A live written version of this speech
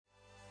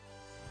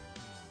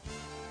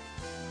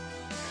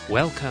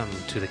Welcome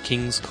to the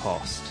King's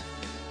Cast,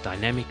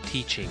 dynamic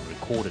teaching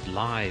recorded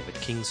live at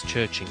King's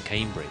Church in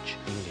Cambridge,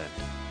 England.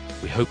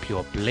 We hope you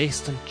are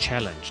blessed and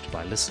challenged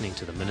by listening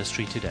to the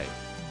ministry today.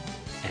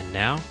 And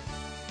now,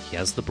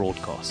 here's the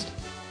broadcast.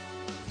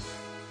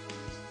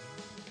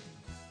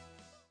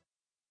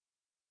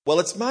 Well,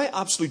 it's my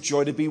absolute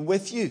joy to be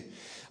with you.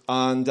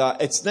 And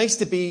it's nice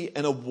to be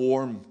in a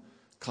warm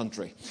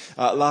country.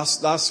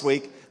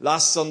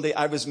 Last Sunday,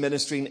 I was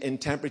ministering in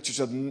temperatures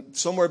of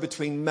somewhere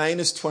between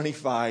minus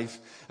 25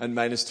 and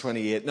minus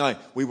 28. Now,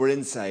 we were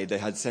inside. They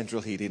had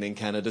central heating in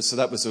Canada, so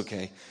that was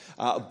okay.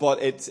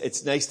 But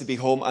it's nice to be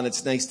home, and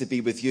it's nice to be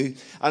with you.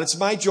 And it's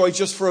my joy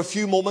just for a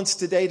few moments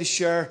today to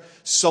share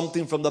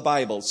something from the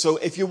Bible. So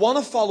if you want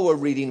to follow a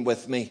reading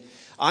with me,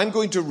 I'm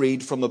going to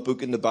read from a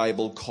book in the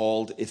Bible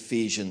called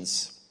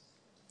Ephesians.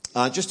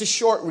 Just a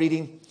short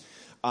reading.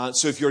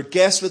 So if you're a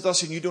guest with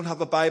us and you don't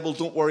have a Bible,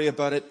 don't worry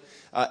about it.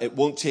 It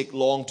won't take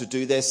long to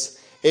do this.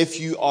 If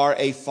you are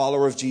a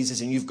follower of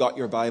Jesus and you've got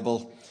your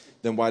Bible,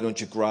 then why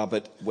don't you grab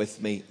it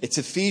with me? It's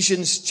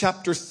Ephesians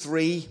chapter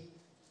 3,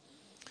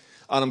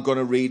 and I'm going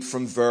to read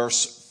from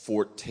verse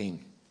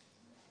 14.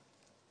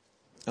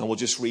 And we'll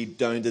just read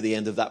down to the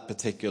end of that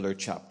particular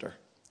chapter.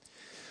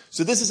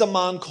 So this is a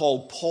man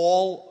called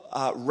Paul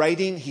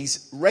writing.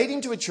 He's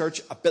writing to a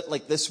church a bit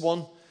like this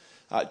one,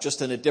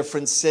 just in a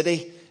different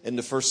city in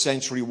the first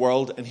century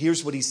world. And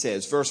here's what he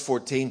says, verse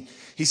 14.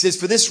 He says,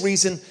 "For this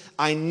reason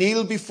I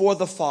kneel before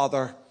the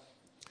Father,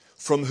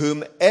 from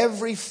whom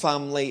every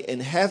family in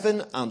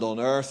heaven and on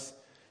earth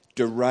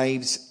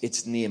derives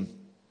its name.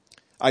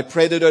 I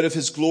pray that out of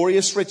his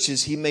glorious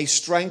riches he may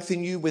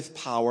strengthen you with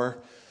power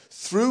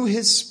through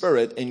his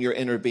Spirit in your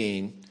inner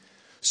being,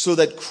 so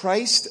that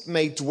Christ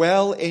may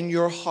dwell in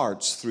your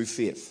hearts through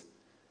faith.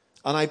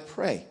 And I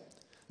pray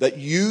that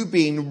you,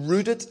 being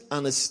rooted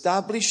and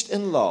established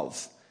in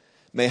love,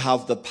 may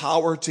have the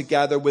power,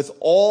 together with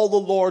all the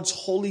Lord's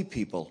holy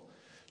people,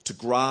 to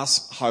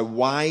grasp how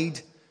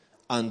wide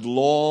and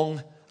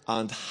long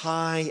and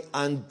high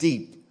and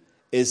deep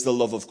is the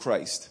love of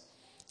Christ,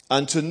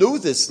 and to know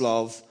this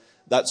love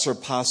that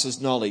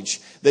surpasses knowledge,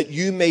 that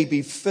you may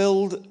be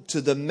filled to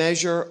the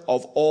measure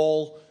of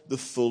all the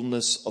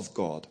fullness of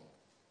God.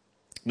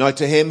 Now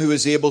to him who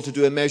is able to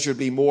do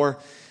immeasurably more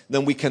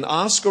than we can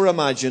ask or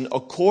imagine,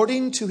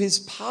 according to his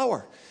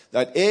power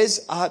that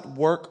is at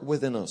work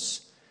within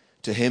us,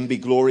 to him be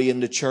glory in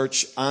the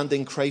church and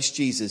in Christ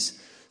Jesus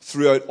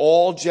throughout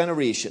all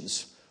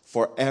generations,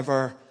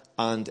 forever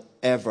and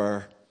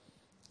ever.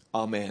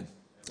 Amen."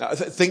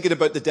 Thinking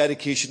about the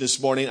dedication this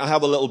morning, I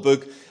have a little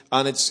book,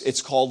 and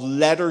it's called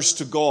Letters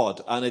to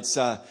God, and it's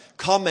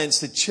comments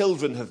that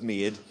children have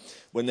made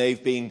when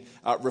they've been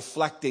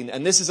reflecting.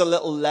 And this is a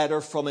little letter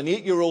from an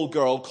 8-year-old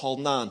girl called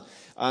Nan.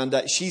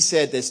 And she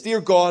said this: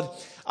 "Dear God,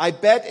 I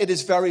bet it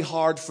is very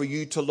hard for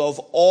you to love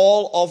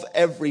all of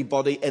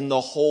everybody in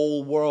the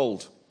whole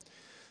world.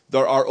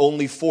 There are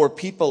only 4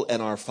 people in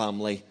our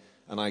family,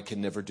 and I can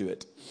never do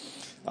it."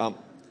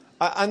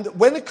 And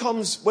when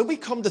we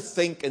come to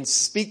think and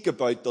speak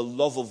about the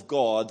love of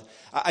God,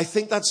 I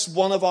think that's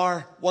one of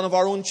our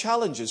own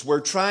challenges. We're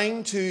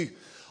trying to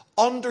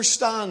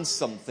understand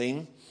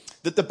something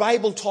that the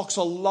Bible talks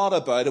a lot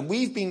about, and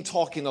we've been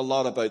talking a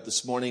lot about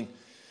this morning.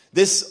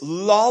 This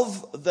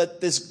love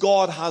that this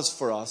God has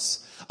for us,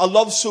 a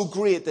love so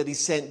great that he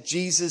sent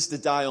Jesus to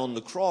die on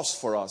the cross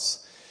for us.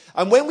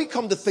 And when we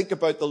come to think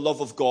about the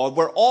love of God,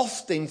 we're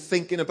often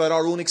thinking about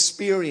our own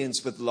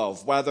experience with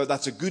love, whether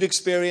that's a good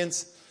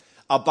experience,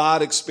 a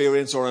bad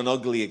experience, or an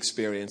ugly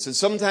experience. And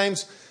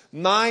sometimes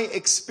my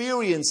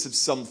experience of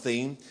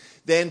something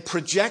then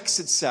projects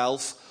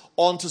itself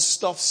onto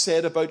stuff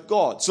said about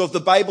God. So if the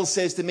Bible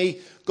says to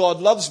me, God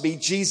loves me,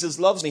 Jesus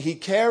loves me, he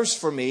cares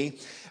for me,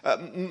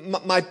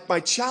 my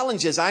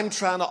challenge is I'm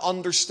trying to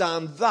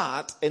understand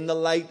that in the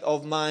light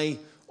of my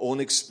own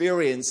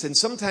experience. And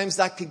sometimes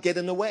that can get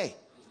in the way.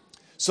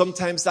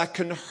 Sometimes that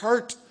can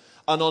hurt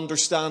an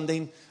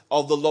understanding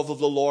of the love of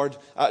the Lord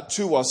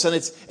to us. And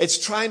it's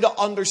trying to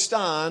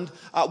understand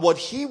what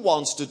he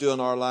wants to do in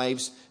our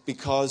lives,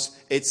 because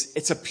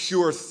it's a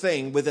pure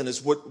thing within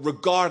us,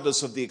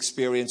 regardless of the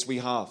experience we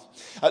have.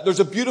 There's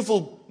a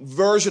beautiful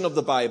version of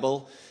the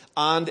Bible,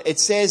 and it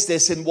says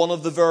this in one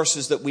of the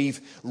verses that we've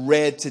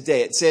read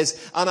today. It says,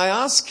 "And I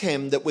ask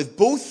him that with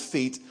both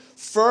feet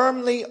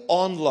firmly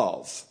on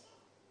love,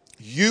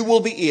 you will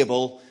be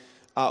able,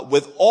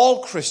 with all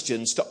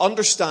Christians, to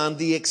understand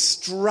the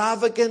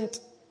extravagant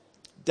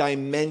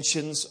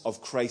dimensions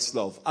of Christ's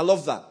love." I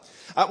love that.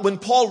 When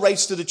Paul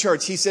writes to the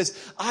church, he says,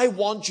 I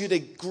want you to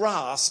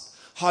grasp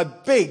how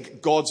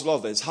big God's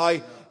love is, how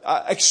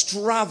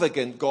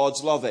extravagant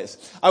God's love is.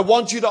 I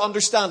want you to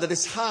understand that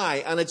it's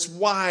high and it's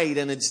wide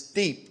and it's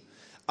deep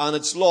and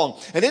it's long.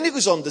 And then he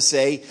goes on to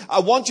say, I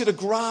want you to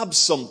grab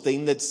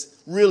something that's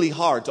really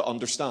hard to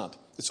understand.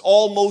 It's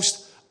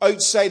almost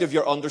outside of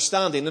your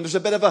understanding. And there's a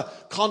bit of a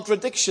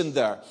contradiction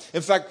there.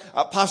 In fact,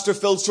 Pastor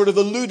Phil sort of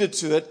alluded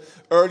to it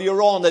earlier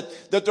on,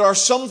 that there are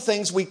some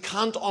things we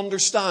can't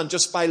understand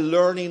just by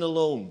learning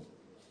alone.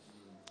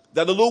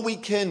 That although we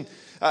can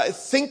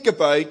think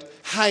about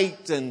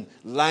height and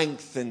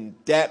length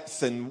and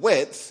depth and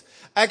width,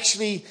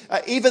 actually,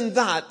 even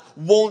that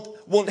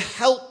won't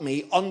help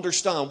me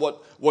understand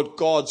what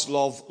God's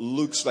love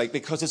looks like,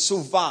 because it's so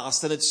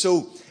vast and it's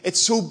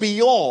so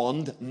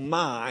beyond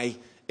my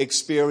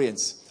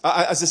experience.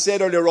 As I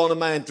said earlier on in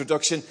my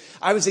introduction,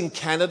 I was in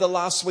Canada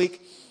last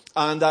week,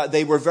 and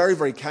they were very,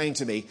 very kind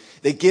to me.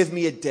 They gave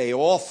me a day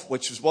off,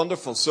 which was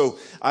wonderful. So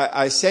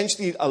I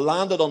essentially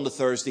landed on the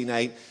Thursday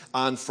night,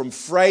 and from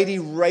Friday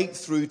right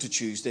through to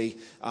Tuesday,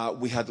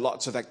 we had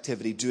lots of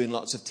activity, doing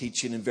lots of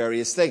teaching and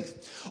various things.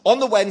 On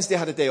the Wednesday, I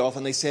had a day off,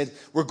 and they said,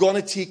 we're going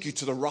to take you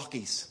to the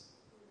Rockies.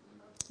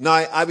 Now,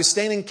 I was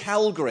staying in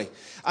Calgary,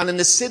 and in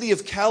the city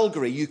of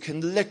Calgary, you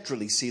can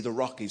literally see the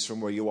Rockies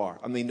from where you are.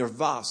 I mean, they're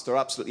vast. They're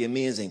absolutely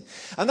amazing.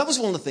 And that was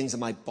one of the things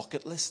on my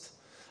bucket list.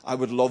 I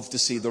would love to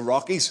see the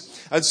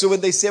Rockies. And so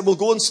when they said, we'll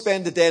go and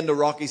spend the day in the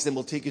Rockies, then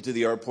we'll take you to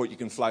the airport, you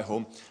can fly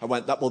home, I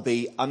went, that will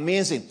be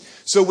amazing.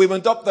 So we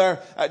went up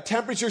there at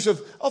temperatures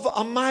of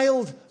a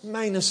mild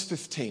minus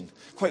 15.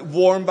 Quite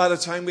warm by the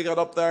time we got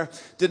up there.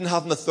 Didn't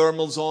have my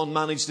thermals on,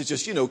 managed to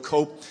just,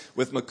 cope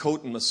with my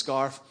coat and my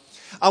scarf.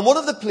 And one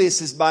of the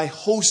places my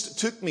host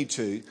took me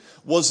to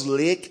was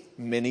Lake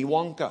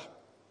Minnewanka.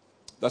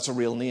 That's a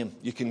real name.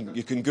 You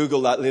can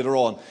Google that later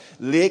on.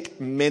 Lake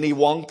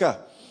Minnewanka.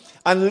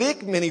 And Lake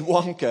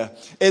Minnewanka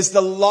is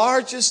the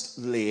largest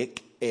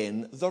lake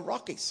in the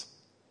Rockies.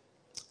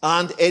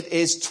 And it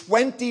is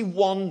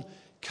 21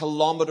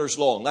 kilometers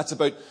long. That's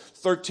about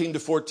 13 to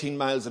 14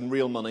 miles in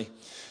real money.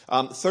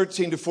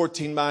 13 to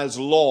 14 miles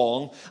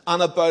long,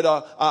 and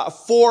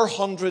about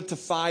 400 to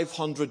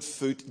 500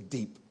 foot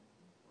deep.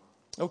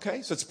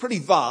 Okay, so it's pretty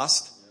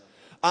vast.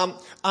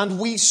 And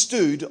we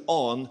stood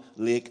on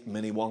Lake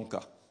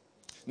Minnewanka.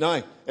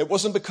 Now, it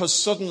wasn't because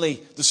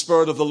suddenly the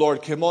Spirit of the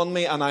Lord came on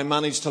me and I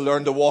managed to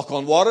learn to walk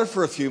on water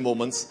for a few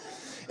moments.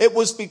 It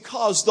was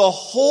because the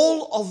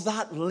whole of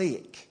that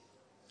lake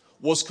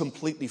was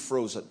completely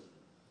frozen.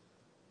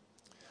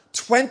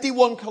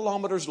 21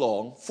 kilometers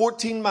long,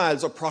 14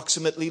 miles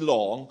approximately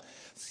long,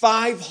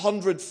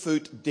 500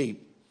 foot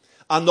deep,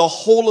 and the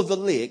whole of the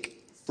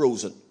lake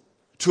frozen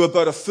to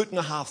about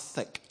 1.5 feet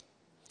thick.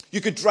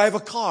 You could drive a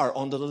car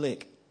onto the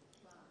lake.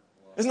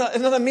 Isn't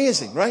that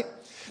amazing, right?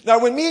 Now,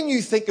 when me and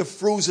you think of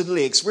frozen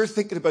lakes, we're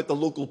thinking about the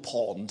local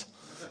pond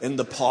in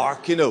the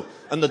park,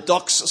 and the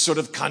ducks sort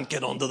of can't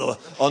get onto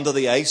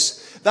the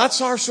ice.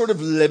 That's our sort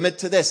of limit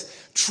to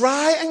this.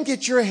 Try and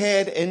get your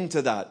head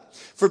into that.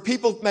 For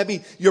people,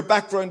 maybe your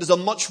background is a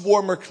much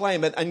warmer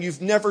climate and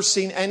you've never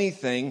seen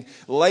anything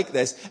like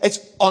this. It's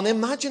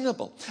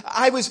unimaginable.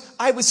 I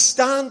was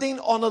standing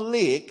on a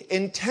lake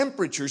in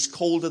temperatures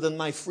colder than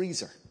my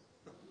freezer.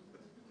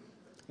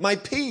 My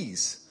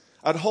peas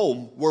at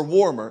home were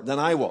warmer than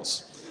I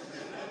was.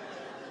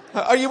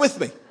 Are you with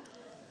me?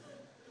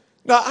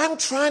 Now, I'm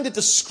trying to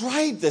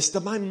describe this to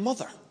my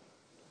mother,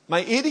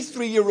 my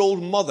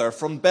 83-year-old mother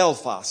from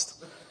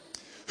Belfast,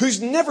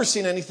 who's never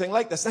seen anything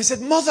like this. And I said,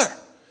 Mother,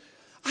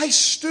 I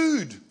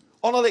stood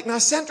on a lake. And I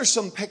sent her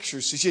some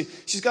pictures, so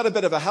she's got a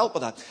bit of a help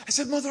with that. I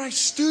said, Mother, I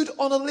stood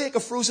on a lake, a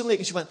frozen lake.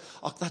 And she went,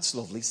 oh, that's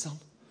lovely, son.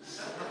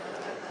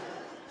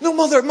 No,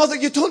 Mother,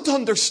 you don't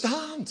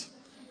understand.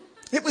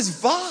 It was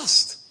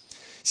vast.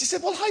 She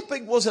said, well, how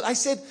big was it? I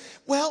said,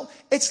 well,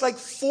 it's like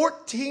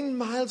 14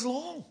 miles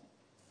long,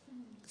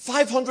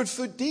 500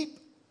 foot deep.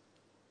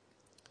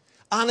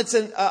 And it's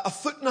a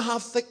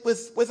 1.5 feet thick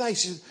with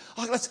ice. She said,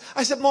 oh,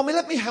 I said, Mommy,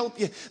 let me help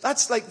you.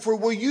 That's like for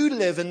where you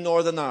live in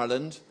Northern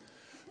Ireland,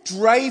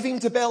 driving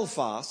to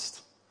Belfast,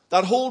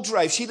 that whole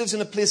drive. She lives in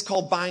a place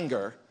called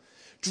Bangor,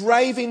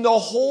 driving the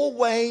whole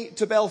way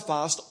to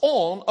Belfast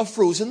on a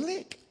frozen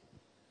lake.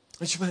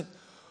 And she went,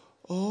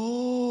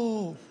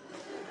 oh.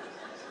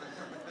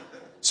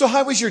 So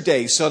how was your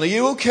day, son? Are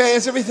you okay?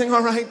 Is everything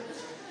all right?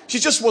 She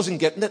just wasn't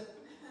getting it.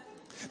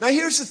 Now,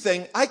 here's the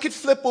thing. I could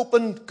flip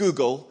open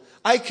Google.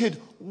 I could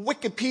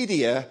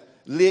Wikipedia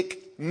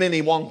Lake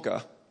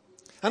Minnewanka.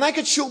 And I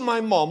could show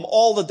my mom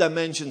all the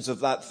dimensions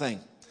of that thing.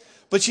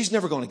 But she's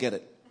never going to get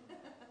it.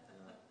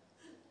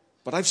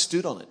 But I've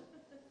stood on it.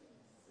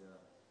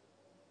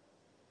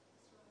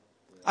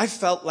 I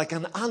felt like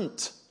an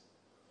ant.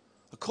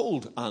 A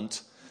cold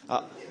ant.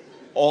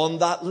 On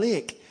that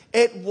lake.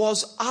 It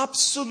was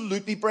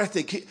absolutely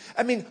breathtaking.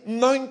 I mean,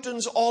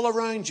 mountains all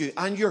around you,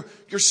 and you're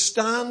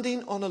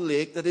standing on a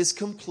lake that is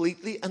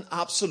completely and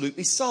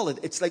absolutely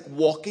solid. It's like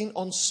walking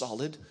on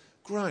solid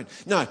ground.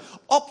 Now,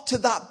 up to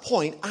that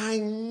point, I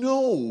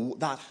know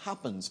that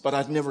happens, but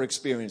I've never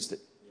experienced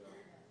it.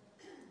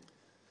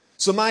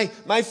 So my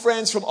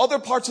friends from other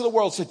parts of the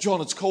world said,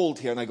 John, it's cold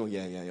here. And I go,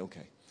 yeah,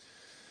 okay.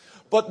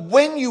 But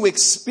when you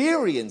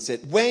experience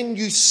it, when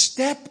you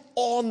step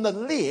on the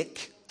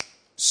lake,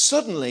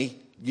 suddenly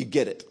you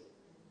get it.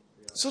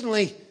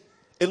 Suddenly,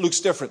 it looks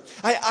different.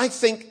 I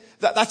think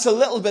that's a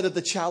little bit of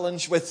the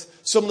challenge with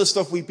some of the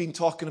stuff we've been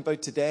talking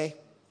about today.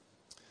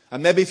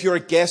 And maybe if you're a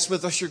guest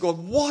with us, you're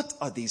going, what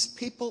are these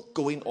people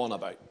going on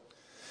about?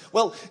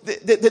 Well,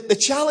 the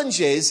challenge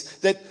is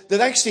that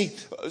actually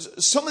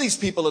some of these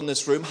people in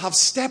this room have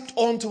stepped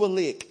onto a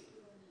lake.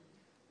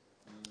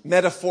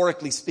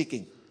 metaphorically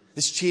speaking.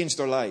 It's changed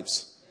our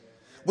lives.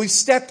 We've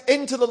stepped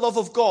into the love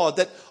of God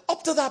that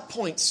up to that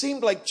point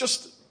seemed like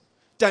just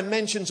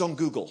dimensions on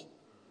Google.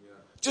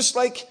 Just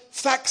like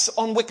facts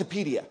on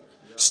Wikipedia.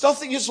 Stuff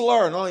that you just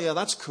learn. Oh yeah,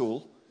 that's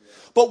cool.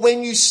 But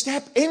when you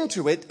step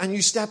into it and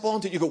you step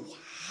onto it, you go,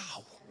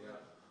 wow.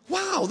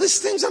 Wow, this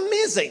thing's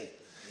amazing.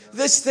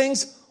 This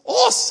thing's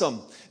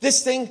awesome.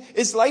 This thing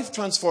is life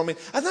transforming.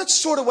 And that's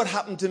sort of what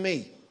happened to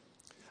me.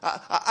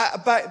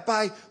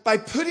 By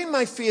putting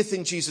my faith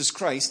in Jesus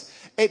Christ,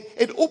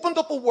 it opened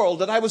up a world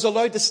that I was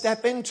allowed to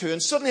step into.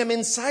 And suddenly I'm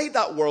inside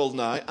that world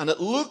now, and it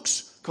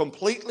looks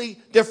completely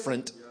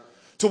different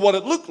to what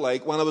it looked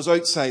like when I was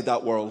outside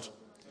that world.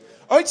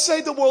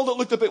 Outside the world, it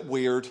looked a bit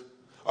weird.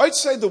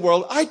 Outside the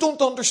world, I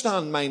don't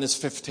understand minus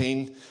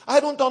 15. I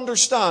don't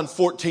understand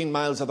 14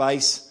 miles of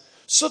ice.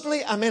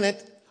 Suddenly I'm in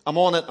it, I'm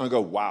on it, and I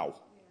go, wow,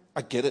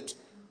 I get it.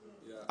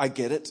 I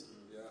get it.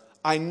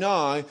 I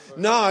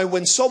now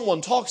when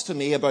someone talks to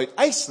me about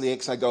ice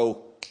lakes, I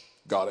go,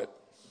 got it.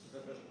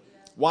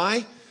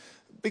 Why?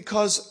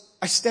 Because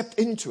I stepped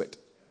into it.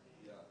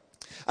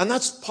 And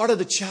that's part of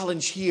the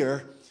challenge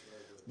here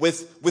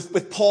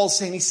with Paul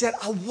saying, he said,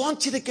 I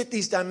want you to get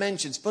these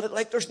dimensions,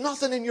 but there's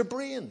nothing in your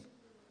brain.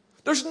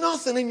 There's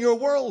nothing in your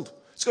world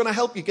that's going to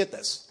help you get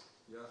this.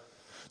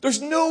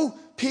 There's no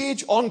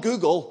page on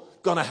Google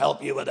going to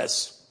help you with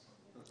this.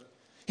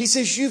 He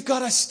says, you've got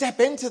to step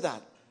into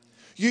that.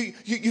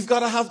 You've got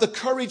to have the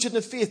courage and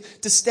the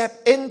faith to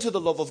step into the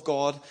love of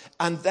God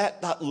and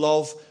let that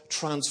love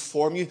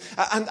transform you.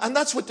 And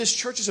that's what this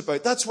church is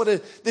about. That's what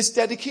this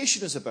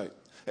dedication is about.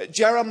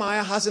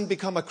 Jeremiah hasn't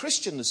become a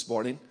Christian this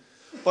morning,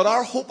 but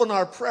our hope and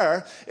our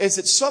prayer is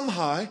that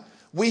somehow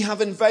we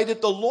have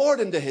invited the Lord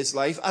into his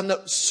life, and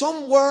that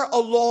somewhere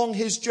along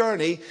his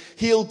journey,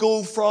 he'll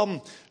go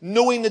from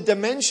knowing the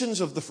dimensions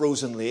of the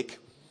frozen lake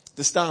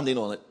to standing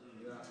on it.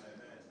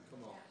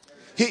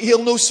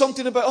 He'll know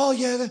something about, oh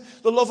yeah,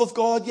 the love of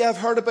God. Yeah, I've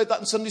heard about that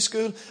in Sunday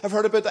school. I've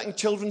heard about that in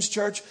children's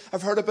church.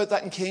 I've heard about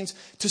that in Cairns.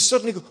 To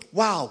suddenly go,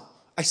 wow,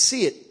 I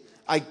see it.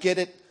 I get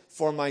it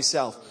for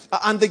myself.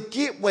 And the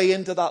gateway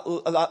into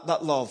that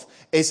love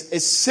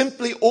is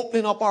simply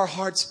opening up our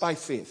hearts by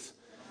faith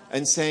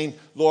and saying,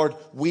 Lord,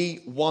 we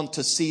want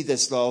to see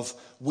this love.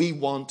 We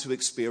want to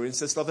experience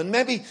this love. And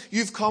maybe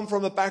you've come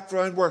from a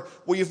background where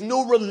you've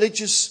no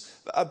religious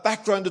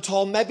background at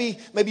all. Maybe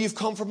you've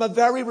come from a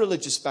very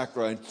religious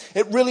background.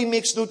 It really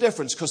makes no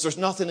difference, because there's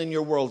nothing in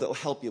your world that will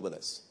help you with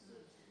this.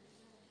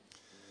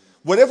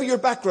 Whatever your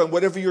background,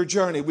 whatever your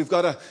journey, we've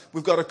got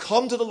to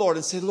come to the Lord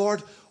and say,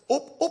 Lord,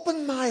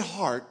 open my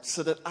heart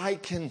so that I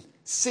can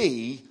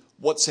see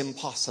what's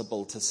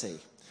impossible to see.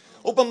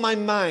 Open my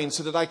mind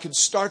so that I can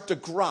start to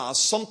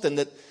grasp something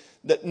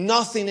that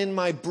nothing in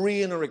my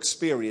brain or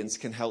experience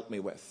can help me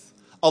with.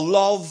 A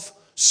love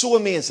so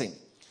amazing.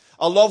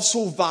 A love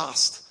so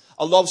vast.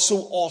 A love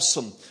so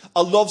awesome.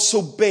 A love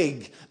so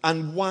big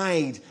and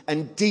wide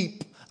and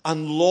deep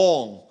and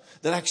long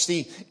that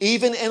actually,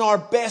 even in our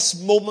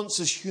best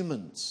moments as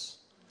humans,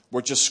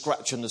 we're just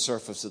scratching the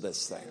surface of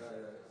this thing.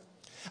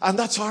 And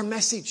that's our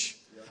message.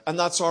 And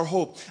that's our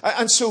hope.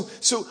 And so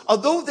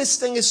although this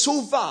thing is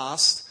so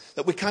vast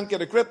that we can't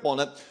get a grip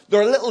on it,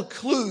 there are little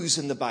clues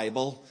in the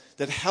Bible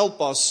that help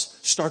us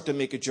start to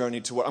make a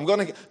journey toward. I'm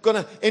going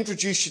to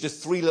introduce you to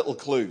 3 little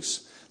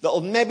clues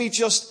that'll maybe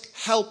just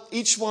help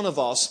each one of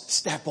us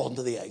step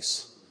onto the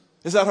ice.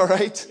 Is that all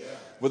right? Yeah.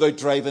 Without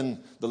driving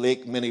the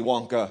Lake Minnie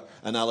Wonka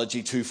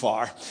analogy too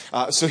far.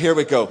 So here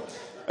we go.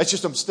 It's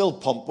just I'm still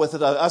pumped with it.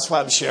 That's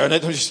why I'm sharing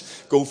it. I'll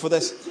just go for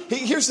this.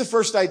 Here's the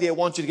first idea I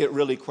want you to get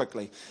really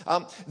quickly.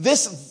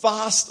 This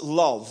vast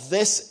love,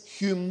 this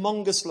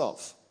humongous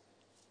love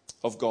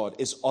of God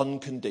is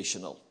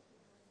unconditional.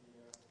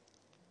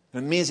 An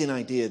amazing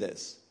idea,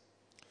 this.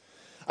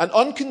 And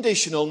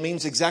unconditional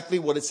means exactly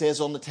what it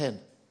says on the tin.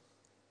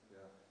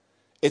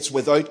 It's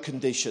without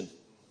condition.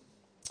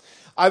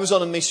 I was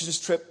on a missions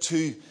trip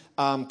to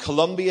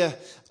Colombia,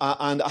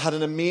 and I had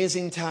an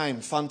amazing time,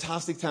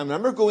 fantastic time. I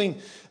remember going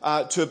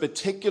to a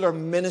particular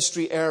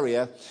ministry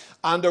area,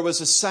 and there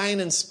was a sign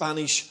in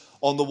Spanish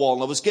on the wall.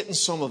 And I was getting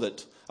some of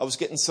it.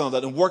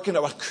 And working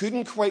out. I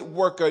couldn't quite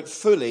work out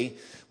fully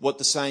what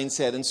the sign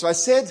said. And so I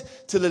said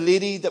to the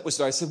lady that was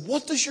there, I said,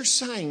 what does your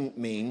sign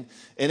mean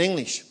in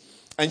English?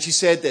 And she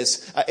said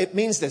this. It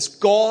means this: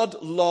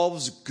 God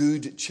loves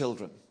good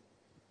children.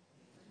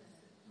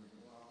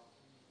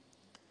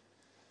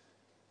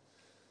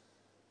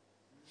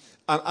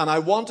 And I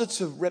wanted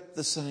to rip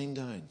the sign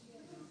down.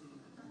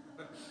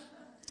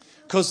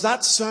 Because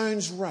that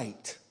sounds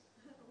right.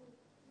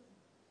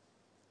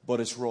 But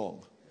it's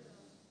wrong.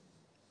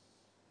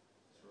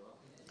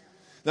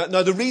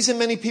 Now, the reason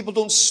many people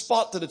don't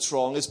spot that it's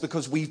wrong is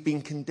because we've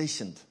been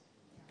conditioned.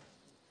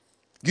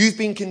 You've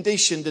been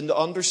conditioned into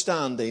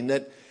understanding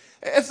that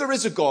if there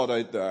is a God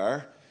out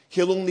there,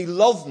 he'll only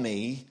love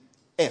me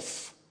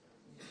if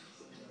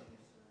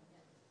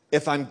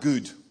I'm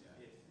good.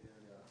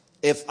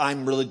 If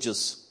I'm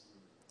religious,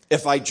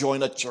 if I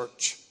join a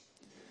church,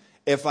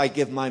 if I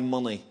give my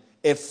money,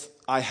 if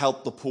I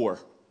help the poor,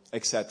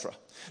 etc.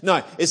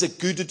 Now, is it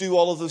good to do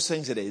all of those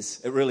things? It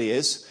is. It really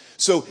is.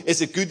 So,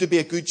 is it good to be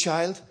a good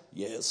child?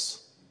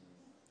 Yes.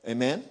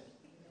 Amen?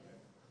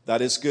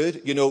 That is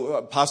good. You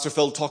know, Pastor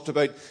Phil talked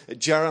about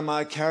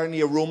Jeremiah carrying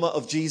the aroma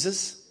of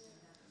Jesus.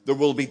 There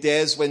will be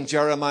days when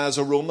Jeremiah's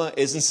aroma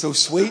isn't so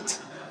sweet.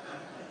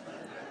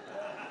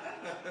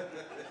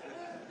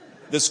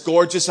 This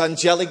gorgeous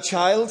angelic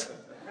child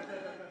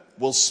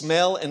will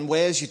smell in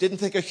ways you didn't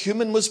think a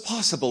human was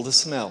possible to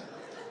smell.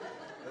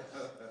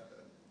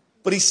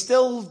 But he's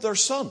still their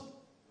son.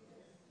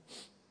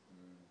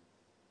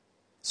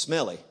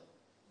 Smelly.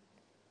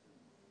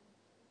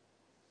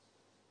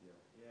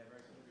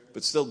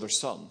 But still their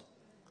son.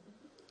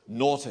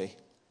 Naughty.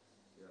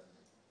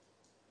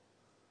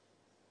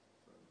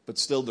 But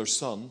still their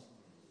son.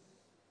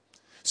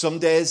 Some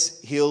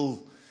days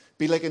he'll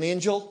be like an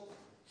angel.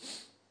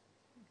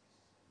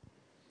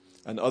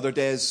 And other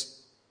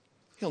days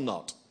he'll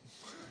not.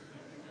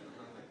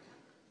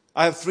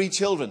 I have 3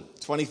 children,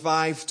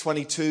 25,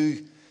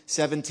 22,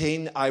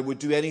 17. I would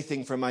do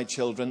anything for my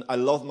children. I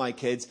love my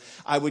kids.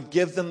 I would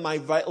give them my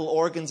vital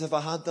organs if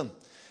I had them.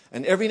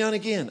 And every now and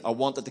again, I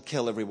wanted to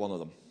kill every one of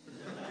them.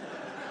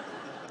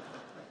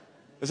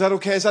 Is that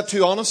okay? Is that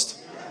too honest?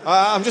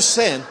 I'm just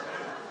saying.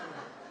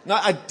 Now,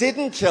 I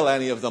didn't kill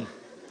any of them.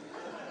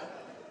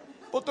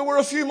 But there were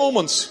a few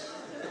moments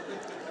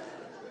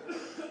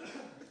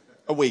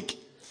a week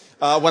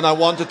when I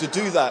wanted to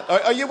do that.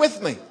 Are you with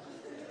me?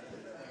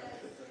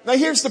 Now,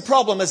 here's the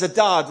problem as a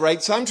dad,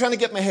 right? So I'm trying to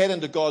get my head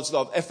into God's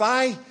love. If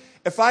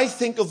I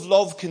think of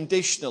love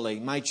conditionally,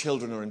 my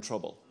children are in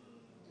trouble.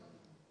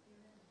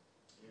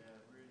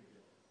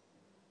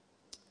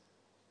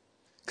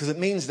 Because it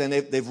means then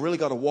they've really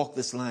got to walk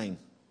this line.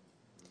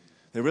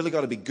 They really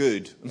got to be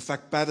good. In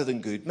fact, better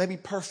than good. Maybe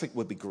perfect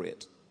would be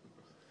great.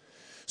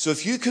 So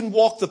if you can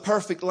walk the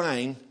perfect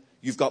line,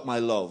 you've got my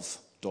love,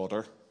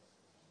 daughter.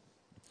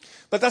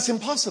 But that's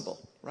impossible,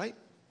 right?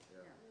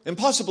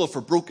 Impossible for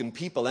broken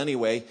people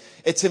anyway.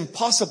 It's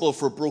impossible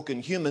for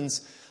broken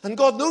humans. And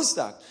God knows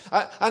that.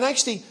 And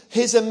actually,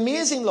 his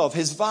amazing love,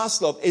 his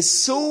vast love, is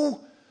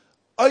so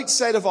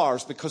outside of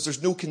ours because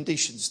there's no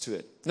conditions to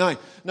it.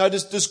 Now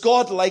does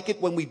God like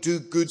it when we do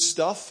good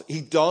stuff? He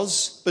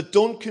does. But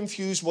don't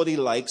confuse what he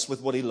likes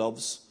with what he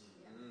loves.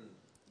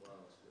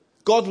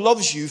 God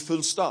loves you,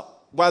 full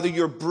stop. Whether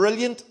you're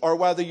brilliant or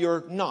whether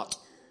you're not.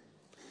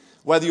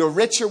 Whether you're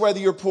rich or whether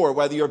you're poor,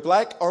 whether you're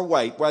black or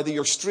white, whether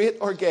you're straight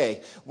or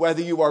gay,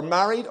 whether you are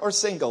married or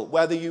single,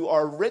 whether you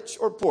are rich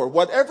or poor,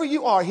 whatever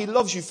you are, he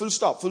loves you, full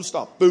stop,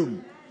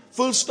 boom,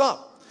 full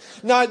stop.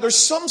 Now, there's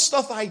some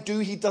stuff I do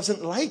he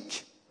doesn't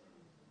like.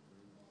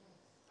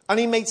 And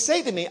he might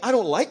say to me, I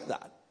don't like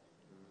that.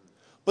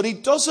 But he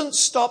doesn't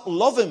stop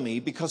loving me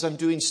because I'm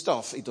doing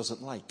stuff he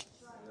doesn't like.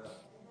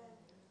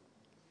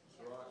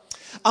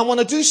 And when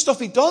I do stuff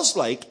he does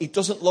like, he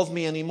doesn't love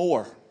me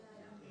anymore.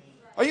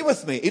 Are you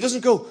with me? He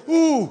doesn't go,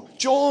 ooh,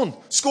 John,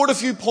 scored a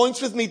few points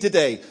with me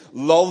today.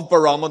 Love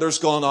barometer's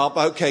gone up.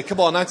 Okay, come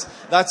on,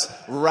 let's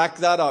rack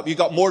that up. You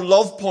got more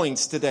love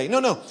points today.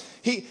 No.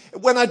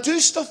 When I do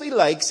stuff he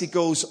likes, he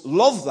goes,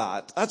 love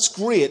that. That's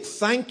great.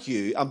 Thank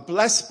you. I'm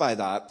blessed by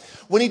that.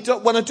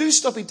 When I do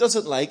stuff he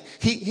doesn't like,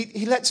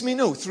 he lets me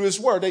know through his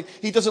word.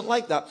 He doesn't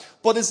like that.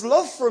 But his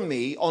love for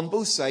me on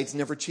both sides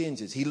never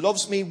changes. He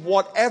loves me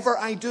whatever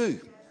I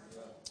do.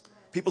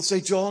 People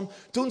say, John,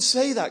 don't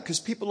say that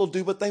because people will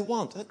do what they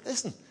want.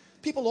 Listen,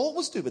 people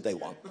always do what they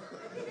want.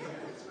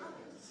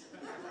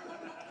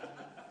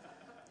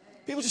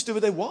 People just do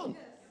what they want.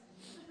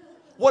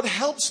 What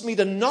helps me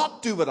to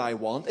not do what I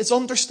want is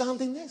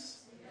understanding this.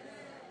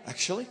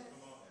 Actually,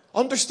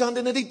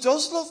 understanding that he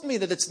does love me,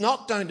 that it's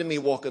not down to me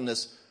walking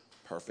this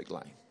perfect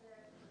line.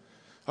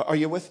 Are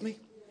you with me?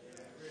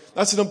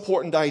 That's an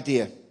important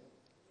idea.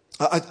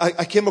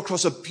 I came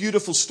across a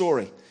beautiful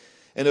story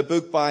in a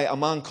book by a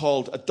man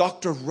called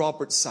Dr.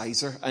 Robert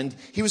Sizer. And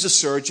he was a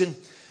surgeon.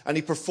 And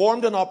he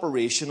performed an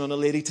operation on a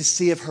lady to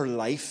save her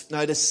life.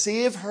 Now, to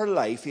save her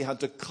life, he had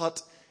to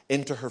cut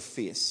into her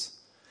face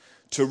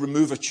to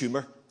remove a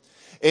tumor.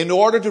 In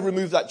order to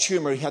remove that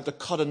tumor, he had to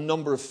cut a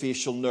number of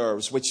facial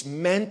nerves, which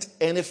meant,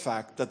 in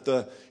effect, that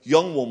the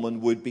young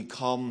woman would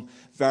become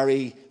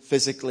very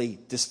physically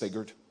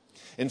disfigured.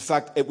 In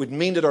fact, it would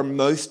mean that her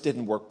mouth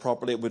didn't work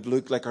properly. It would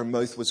look like her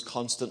mouth was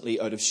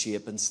constantly out of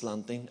shape and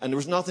slanting. And there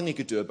was nothing he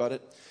could do about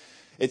it.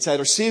 It's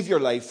either save your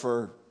life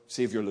or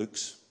save your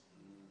looks.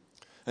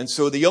 And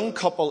so the young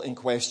couple in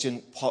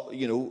question,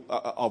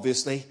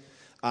 obviously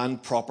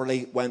and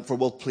properly went for,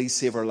 well, please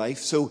save her life.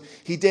 So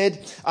he did.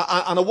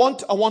 And I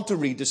want to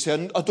read this to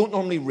you. I don't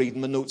normally read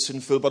my notes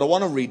in full, but I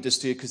want to read this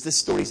to you because this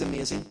story is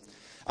amazing.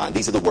 And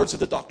these are the words of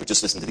the doctor.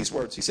 Just listen to these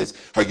words. He says,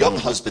 her young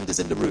husband is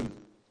in the room.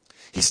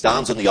 He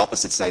stands on the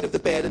opposite side of the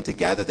bed, and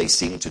together they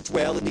seem to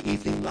dwell in the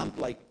evening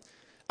lamplight,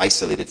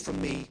 isolated from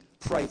me,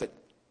 private.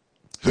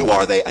 Who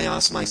are they, I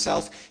ask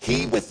myself,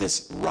 he with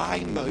this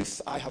wry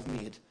mouth I have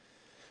made,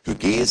 who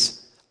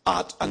gaze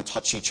at and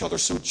touch each other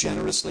so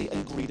generously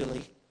and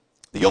greedily?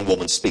 The young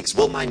woman speaks,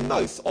 will my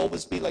mouth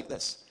always be like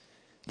this?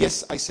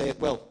 Yes, I say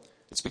it will.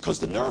 It's because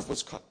the nerve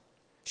was cut.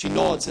 She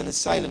nods and is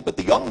silent. But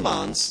the young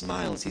man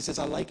smiles. He says,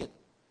 I like it.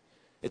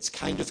 It's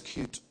kind of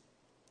cute.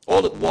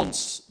 All at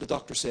once, the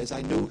doctor says,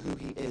 I know who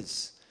he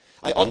is.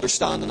 I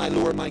understand and I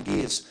lower my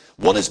gaze.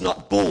 One is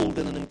not bold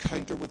in an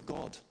encounter with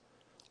God.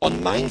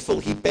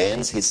 Unmindful, he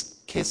bends his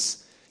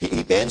kiss.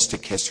 He bends to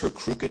kiss her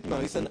crooked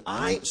mouth, and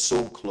I,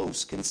 so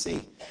close, can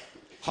see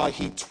how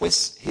he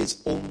twists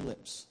his own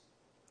lips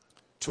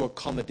to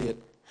accommodate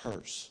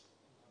hers,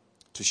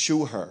 to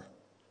show her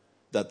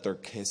that their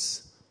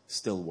kiss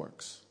still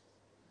works.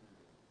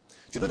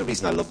 Do you know the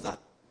reason I love that?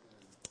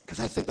 Because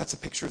I think that's a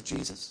picture of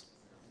Jesus.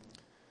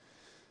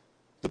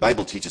 The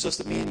Bible teaches us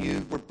that me and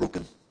you were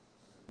broken.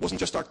 It wasn't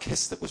just our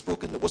kiss that was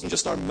broken. It wasn't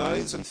just our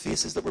mouths and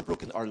faces that were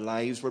broken. Our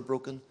lives were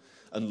broken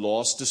and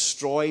lost,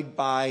 destroyed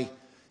by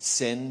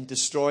sin,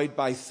 destroyed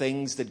by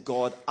things that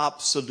God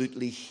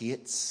absolutely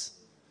hates,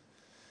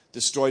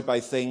 destroyed by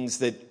things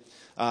that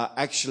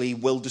actually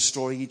will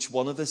destroy each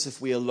one of us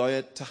if we allow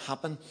it to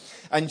happen.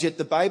 And yet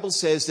the Bible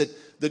says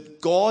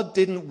that God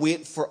didn't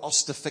wait for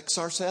us to fix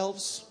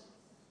ourselves.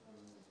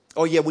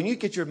 Oh yeah, when you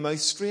get your mouth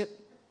straight,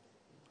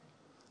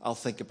 I'll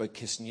think about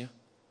kissing you.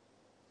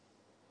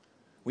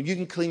 When you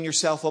can clean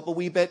yourself up a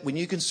wee bit, when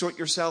you can sort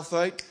yourself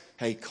out,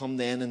 hey, come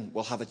then and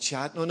we'll have a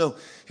chat. No.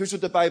 Here's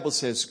what the Bible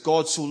says.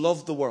 God so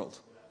loved the world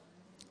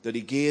that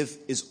he gave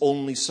his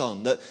only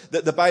son. That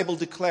the Bible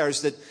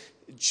declares that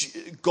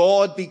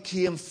God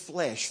became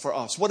flesh for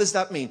us. What does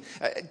that mean?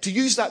 To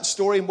use that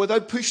story, and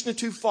without pushing it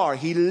too far,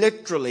 he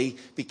literally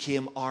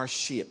became our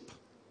shape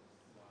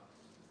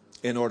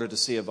in order to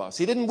save us.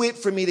 He didn't wait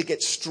for me to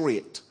get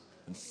straight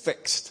and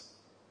fixed.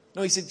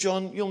 No, he said,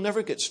 John, you'll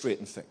never get straight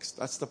and fixed.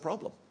 That's the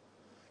problem.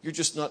 You're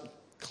just not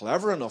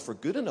clever enough or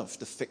good enough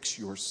to fix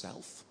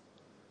yourself.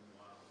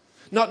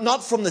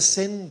 Not from the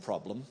sin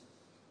problem.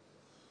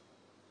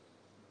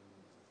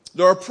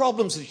 There are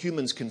problems that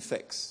humans can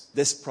fix.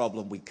 This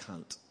problem we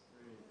can't.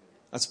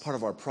 That's part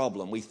of our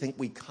problem. We think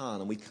we can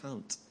and we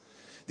can't.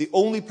 The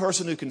only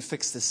person who can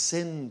fix the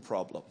sin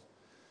problem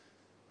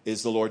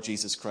is the Lord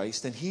Jesus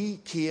Christ. And he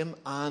came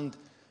and,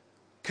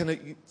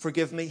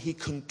 forgive me, he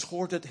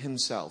contorted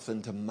himself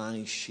into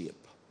my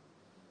shape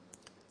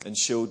and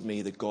showed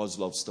me that God's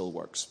love still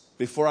works.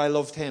 Before I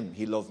loved him,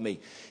 he loved me.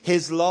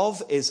 His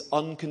love is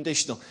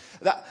unconditional.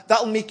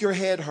 That'll make your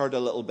head hurt a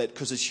little bit,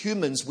 because as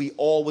humans, we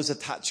always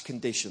attach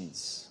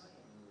conditions,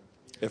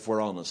 if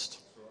we're honest.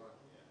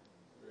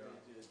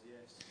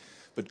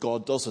 But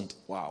God doesn't.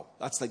 Wow,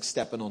 that's like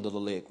stepping onto the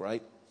lake,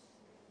 right?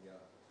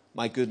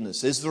 My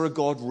goodness, is there a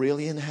God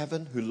really in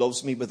heaven who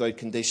loves me without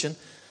condition?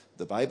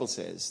 The Bible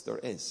says there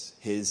is.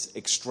 His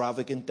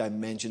extravagant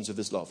dimensions of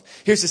his love.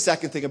 Here's the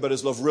second thing about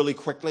his love really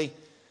quickly.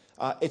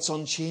 It's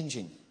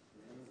unchanging.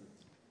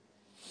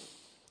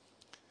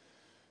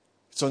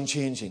 It's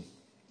unchanging.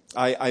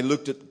 I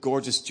looked at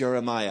gorgeous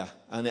Jeremiah,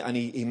 and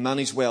he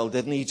managed well,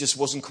 didn't he? He just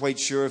wasn't quite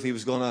sure if he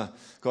was going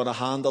to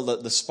handle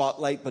the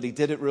spotlight, but he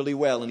did it really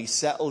well, and he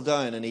settled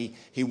down, and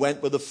he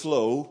went with the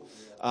flow,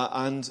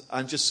 and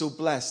just so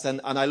blessed.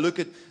 And I look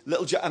at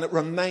and it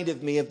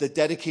reminded me of the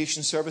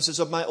dedication services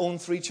of my own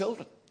 3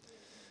 children.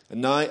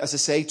 And now, as I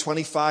say,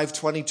 25,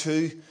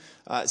 22,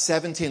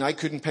 17, I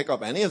couldn't pick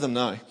up any of them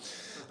now.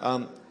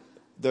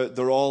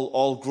 They're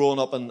all grown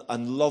up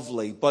and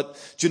lovely. But,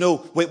 do you know,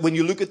 when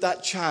you look at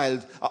that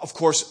child, of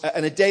course,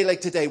 in a day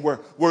like today, we're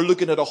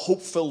looking at a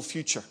hopeful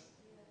future.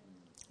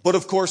 But,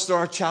 of course, there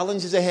are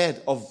challenges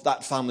ahead of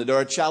that family. There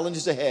are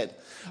challenges ahead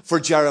for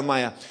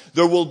Jeremiah.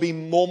 There will be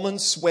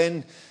moments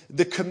when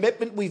the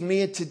commitment we've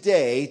made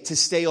today to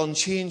stay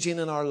unchanging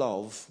in our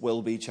love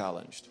will be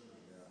challenged.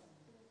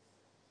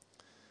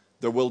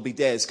 There will be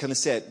days, can I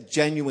say it,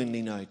 genuinely,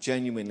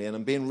 and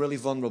I'm being really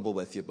vulnerable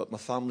with you, but my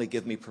family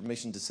give me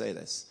permission to say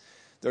this.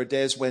 There are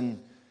days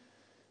when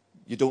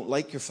you don't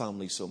like your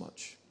family so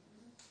much.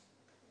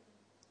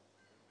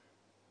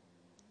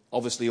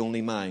 Obviously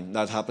only mine,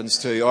 that happens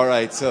too. All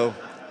right, so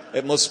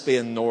it must be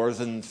a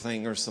northern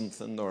thing or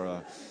something, or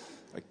a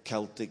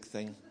Celtic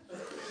thing.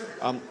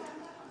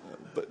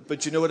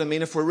 But you know what I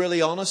mean? If we're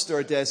really honest, there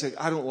are days like,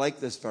 I don't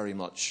like this very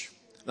much.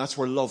 That's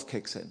where love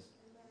kicks in.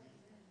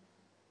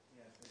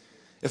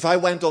 If I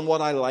went on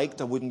what I liked,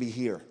 I wouldn't be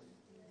here.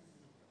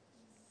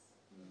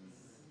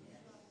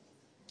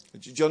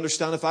 Do you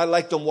understand? If I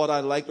liked on what I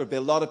liked, there'd be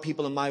a lot of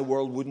people in my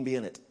world wouldn't be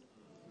in it.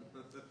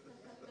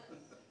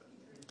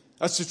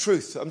 That's the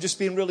truth. I'm just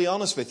being really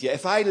honest with you.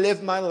 If I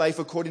lived my life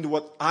according to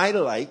what I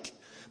like,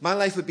 my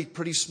life would be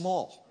pretty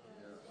small.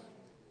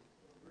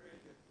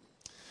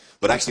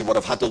 But actually what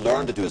I've had to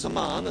learn to do as a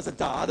man, as a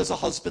dad, as a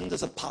husband,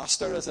 as a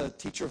pastor, as a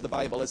teacher of the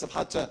Bible, is I've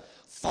had to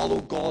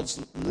follow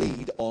God's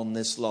lead on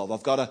this love.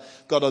 I've got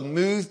to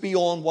move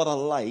beyond what I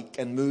like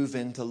and move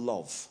into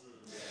love.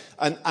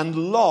 And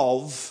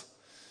love,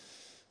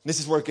 this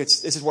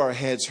is where our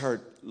heads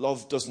hurt.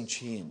 Love doesn't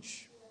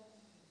change.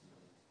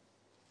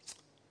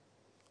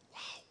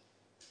 Wow.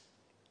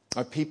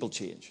 Our people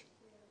change.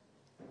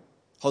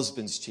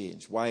 Husbands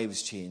change,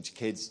 wives change,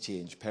 kids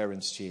change,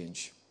 parents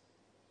change.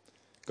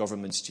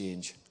 Governments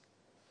change.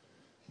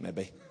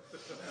 Maybe.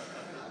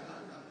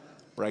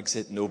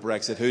 Brexit, no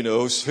Brexit, who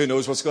knows? Who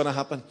knows what's going to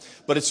happen?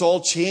 But it's all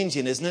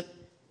changing, isn't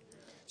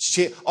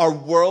it? Our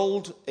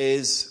world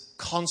is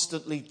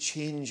constantly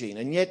changing.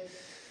 And yet,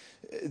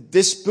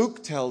 this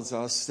book tells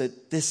us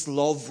that this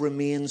love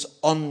remains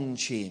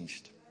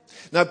unchanged.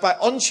 Now, by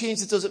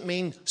unchanged, it doesn't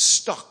mean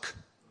stuck.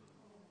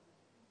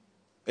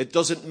 It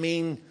doesn't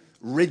mean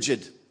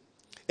rigid.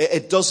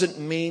 It doesn't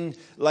mean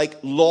like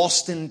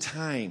lost in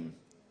time,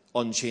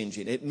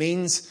 unchanging. It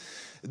means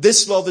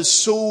this love is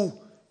so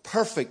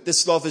perfect,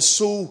 this love is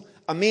so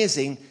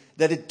amazing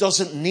that it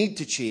doesn't need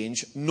to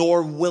change,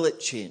 nor will it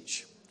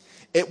change.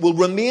 It will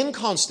remain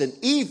constant,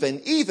 even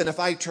if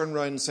I turn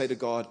around and say to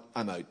God,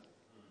 I'm out.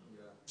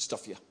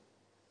 Stuff you.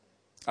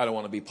 I don't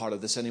want to be part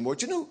of this anymore.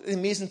 Do you know the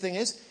amazing thing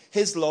is?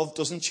 His love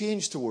doesn't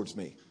change towards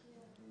me.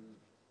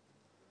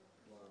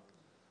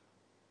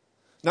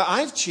 Now,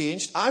 I've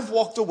changed. I've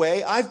walked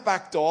away. I've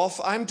backed off.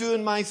 I'm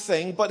doing my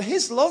thing. But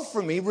his love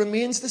for me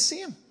remains the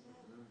same.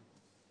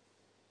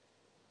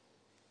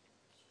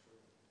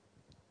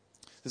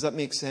 Does that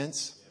make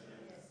sense?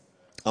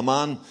 A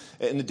man,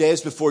 in the days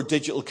before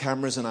digital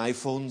cameras and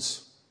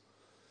iPhones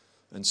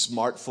and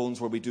smartphones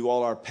where we do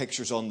all our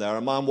pictures on there,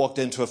 a man walked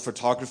into a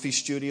photography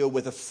studio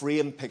with a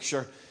framed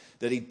picture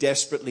that he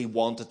desperately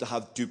wanted to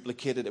have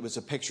duplicated. It was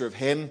a picture of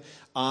him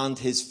and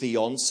his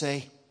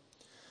fiancée.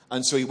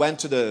 And so he went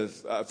to the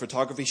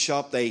photography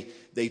shop. They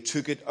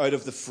took it out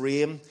of the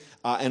frame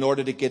in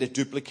order to get it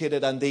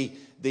duplicated. And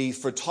the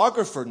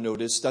photographer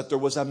noticed that there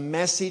was a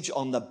message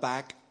on the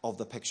back of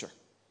the picture.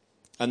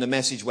 And the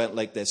message went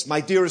like this: My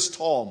dearest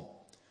Tom,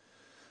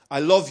 I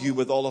love you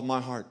with all of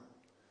my heart.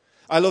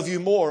 I love you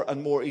more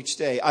and more each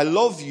day. I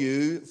love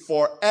you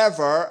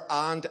forever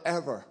and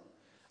ever.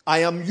 I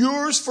am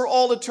yours for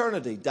all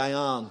eternity,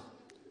 Diane.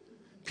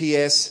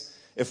 P.S.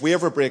 If we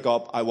ever break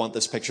up, I want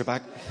this picture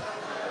back.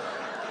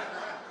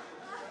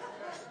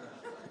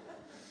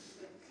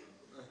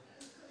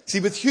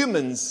 See, with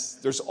humans,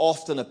 there's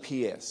often a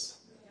P.S.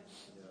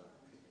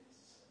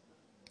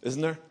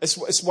 Isn't there?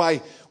 It's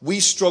why we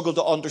struggle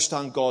to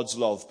understand God's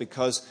love,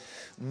 because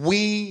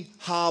we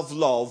have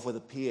love with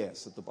a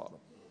P.S. at the bottom.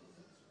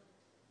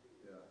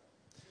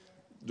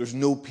 There's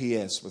no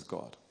P.S. with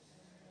God.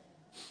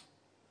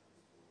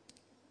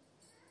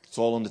 It's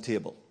all on the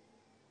table.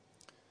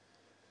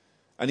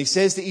 And he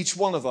says to each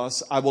one of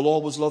us, I will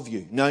always love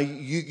you. Now,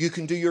 you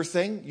can do your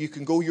thing. You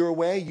can go your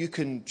way. You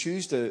can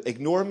choose to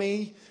ignore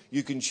me.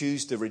 You can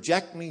choose to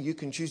reject me. You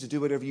can choose to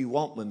do whatever you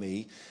want with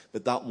me.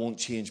 But that won't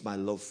change my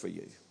love for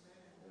you.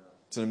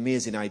 It's an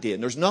amazing idea.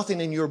 And there's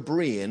nothing in your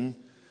brain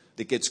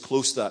that gets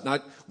close to that. Now,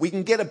 we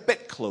can get a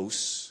bit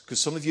close, because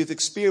some of you have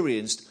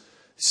experienced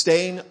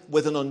staying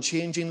with an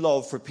unchanging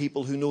love for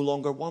people who no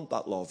longer want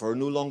that love, or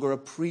no longer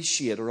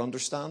appreciate or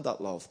understand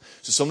that love.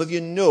 So some of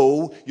you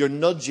know, you're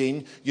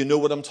nudging, you know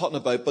what I'm talking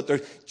about, but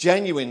they're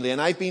genuinely,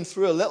 and I've been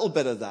through a little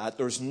bit of that,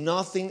 there's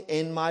nothing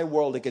in my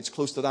world that gets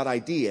close to that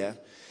idea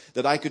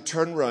that I could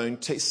turn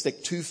around,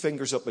 stick two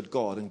fingers up at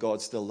God, and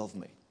God still love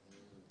me.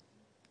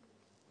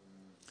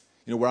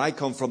 You know, where I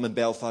come from in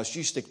Belfast,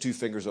 you stick two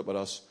fingers up at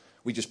us,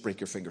 we just break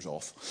your fingers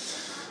off.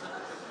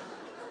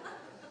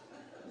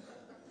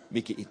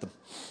 Make you eat them.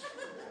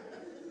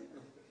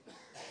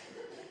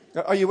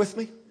 Are you with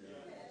me?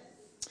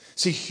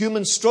 See,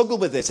 humans struggle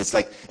with this. It's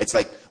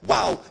like,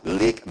 wow,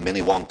 Lake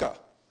Minnewanka.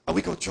 And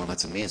we go, John,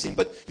 that's amazing.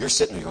 But you're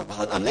sitting there going,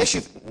 well, unless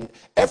you've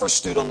ever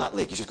stood on that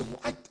lake, you just go,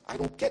 I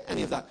don't get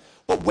any of that.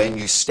 But when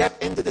you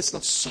step into this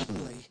love,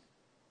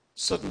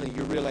 suddenly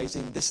you're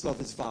realizing this love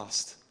is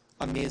vast,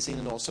 amazing,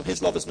 and awesome.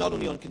 His love is not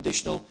only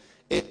unconditional,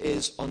 it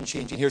is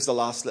unchanging. Here's the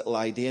last little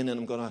idea, and then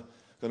I'm going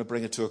to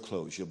bring it to a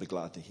close. You'll be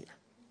glad to hear.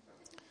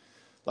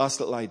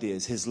 Last little idea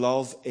is his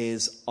love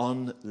is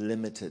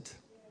unlimited.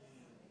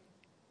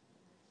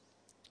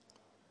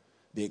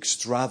 The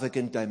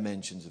extravagant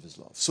dimensions of his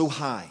love. So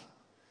high.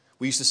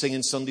 We used to sing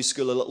in Sunday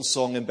school a little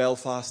song in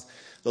Belfast.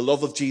 The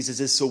love of Jesus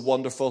is so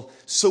wonderful.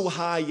 So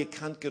high you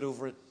can't get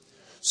over it.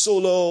 So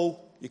low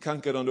you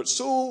can't get under it.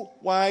 So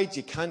wide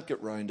you can't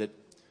get round it.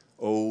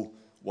 Oh,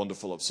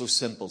 wonderful love. So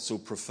simple, so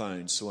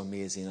profound, so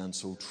amazing, and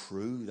so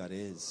true that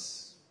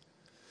is.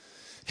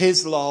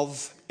 His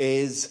love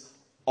is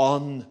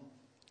unlimited.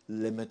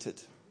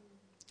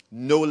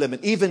 No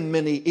limit. Even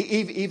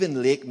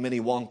Lake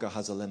Minnewanka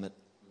has a limit.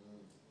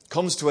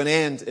 Comes to an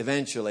end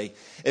eventually.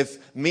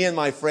 If me and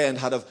my friend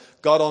had have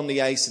got on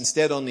the ice and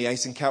stayed on the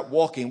ice and kept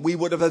walking, we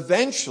would have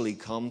eventually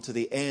come to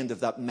the end of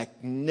that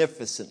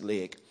magnificent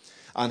lake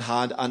and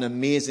had an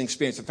amazing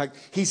experience. In fact,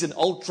 he's an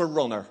ultra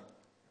runner.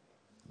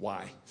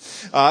 Why?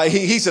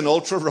 He's an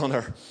ultra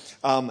runner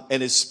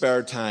in his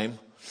spare time.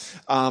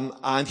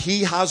 And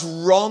he has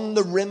run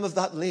the rim of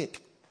that lake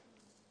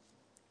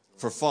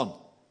for fun.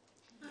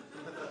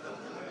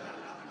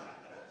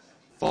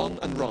 Fun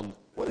and run.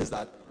 What is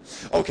that?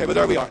 Okay, well,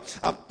 there we are.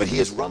 But he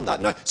has run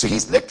that now. So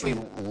he's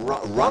literally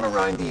run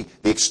around the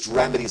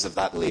extremities of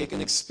that lake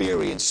and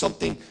experienced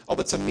something of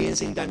its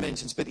amazing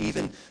dimensions. But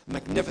even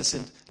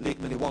magnificent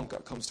Lake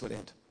Minnewanka comes to an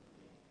end.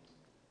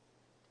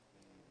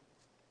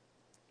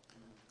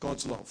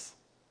 God's love.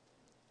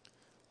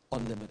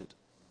 Unlimited.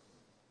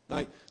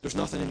 Now, there's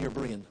nothing in your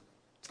brain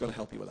that's going to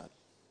help you with that.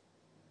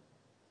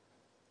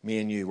 Me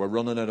and you, we're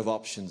running out of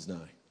options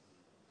now.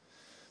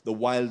 The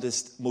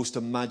wildest, most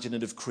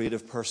imaginative,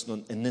 creative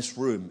person in this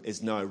room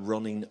is now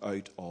running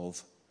out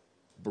of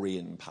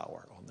brain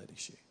power on that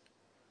issue.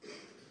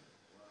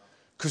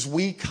 Because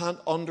we can't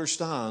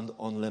understand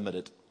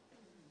unlimited.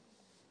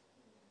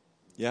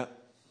 Yeah.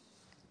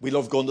 We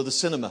love going to the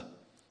cinema.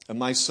 And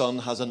my son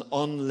has an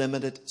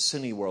unlimited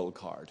Cineworld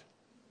card.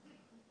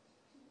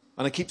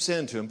 And I keep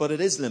saying to him, but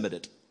it is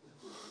limited.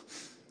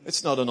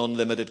 It's not an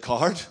unlimited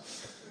card.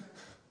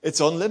 It's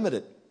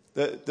unlimited.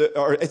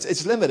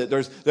 It's limited.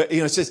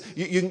 It says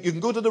you can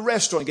go to the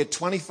restaurant and get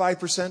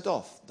 25%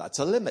 off. That's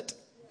a limit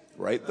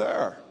right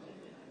there.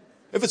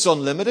 If it's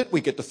unlimited,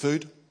 we get the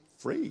food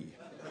free.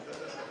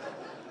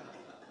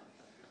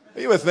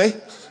 Are you with me?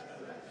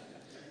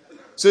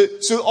 So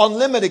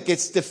unlimited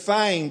gets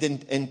defined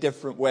in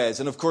different ways.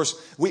 And of course,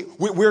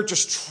 we're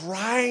just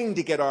trying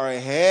to get our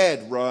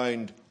head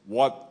around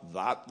what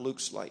that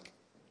looks like.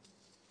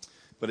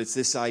 But it's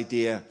this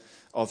idea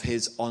of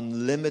his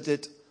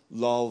unlimited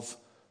love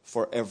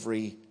for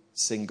every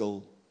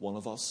single one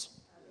of us.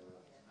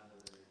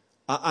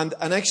 And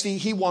actually,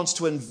 he wants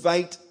to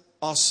invite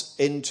us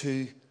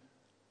into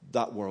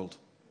that world.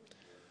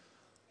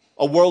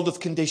 A world of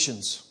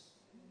conditions.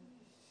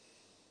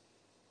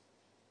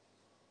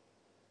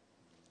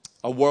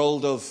 A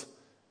world of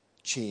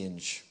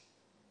change.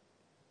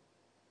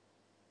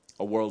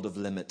 A world of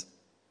limit.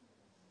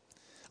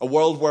 A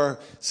world where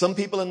some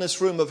people in this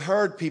room have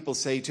heard people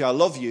say to you, I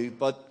love you,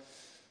 but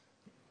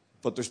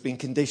there's been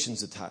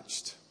conditions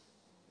attached.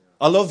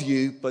 I love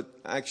you, but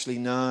actually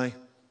now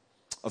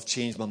I've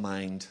changed my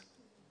mind.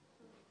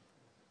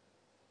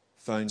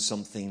 Found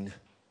something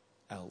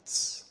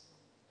else.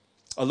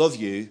 I love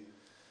you,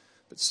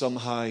 but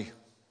somehow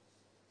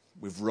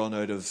we've run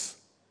out of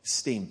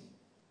steam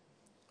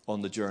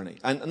on the journey.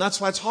 And that's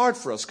why it's hard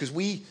for us, because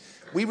we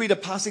read a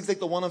passage like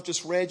the one I've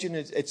just read, and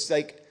it's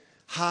like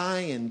high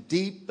and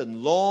deep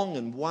and long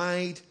and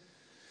wide.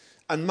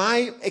 And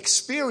my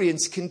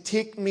experience can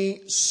take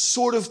me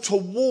sort of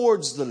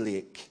towards the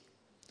lake.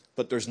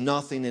 But there's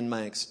nothing in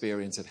my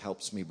experience that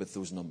helps me with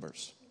those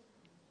numbers.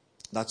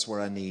 That's where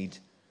I need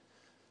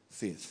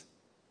faith.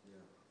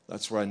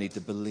 That's where I need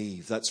to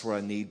believe. That's where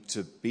I need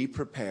to be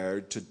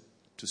prepared to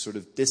sort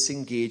of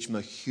disengage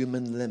my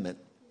human limit,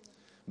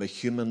 my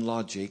human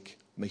logic,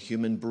 my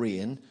human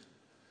brain,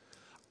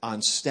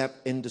 and step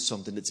into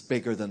something that's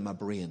bigger than my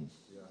brain.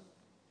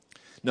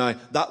 Now,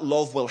 that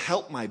love will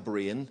help my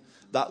brain.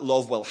 That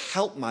love will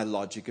help my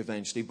logic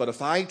eventually. But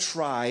if I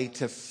try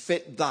to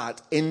fit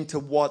that into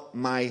what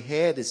my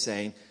head is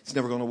saying, it's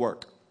never going to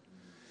work.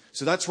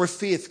 So that's where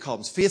faith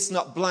comes. Faith's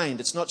not blind.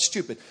 It's not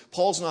stupid.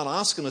 Paul's not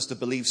asking us to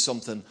believe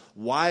something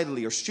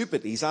wildly or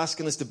stupidly. He's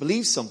asking us to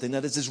believe something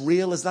that is as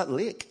real as that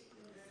lake.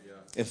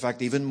 In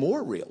fact, even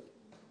more real.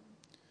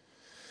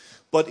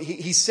 But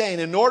he's saying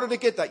in order to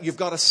get that, you've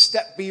got to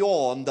step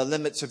beyond the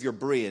limits of your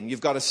brain.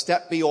 You've got to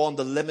step beyond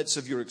the limits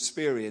of your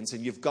experience.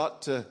 And you've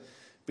got to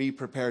be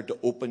prepared to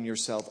open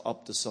yourself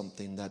up to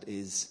something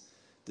that's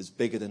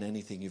bigger than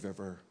anything you've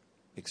ever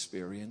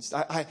experienced.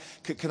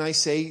 Can I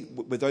say,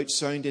 without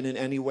sounding in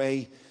any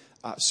way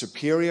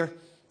superior,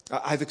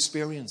 I've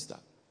experienced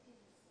that.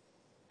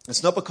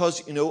 It's not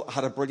because, I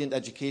had a brilliant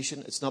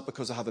education. It's not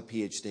because I have a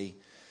PhD.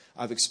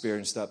 I've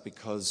experienced that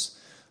because,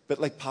 a bit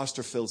like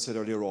Pastor Phil said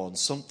earlier on,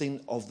 something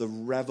of the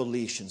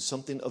revelation,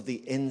 something of the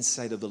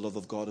insight of the love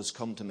of God has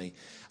come to me.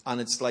 And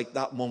it's like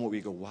that moment where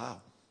you go, wow.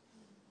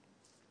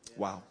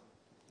 Wow.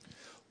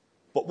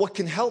 But what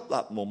can help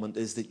that moment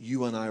is that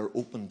you and I are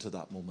open to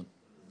that moment.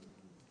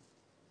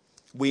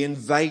 We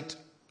invite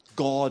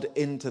God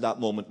into that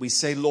moment. We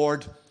say,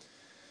 Lord,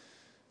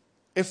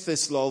 if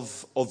this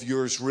love of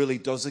yours really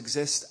does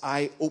exist,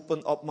 I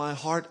open up my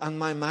heart and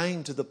my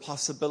mind to the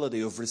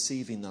possibility of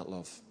receiving that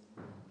love.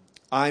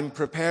 I'm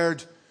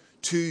prepared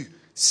to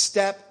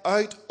step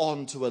out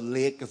onto a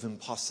lake of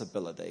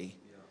impossibility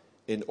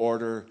in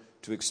order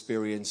to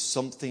experience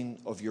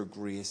something of your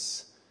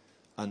grace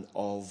and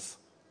of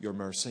your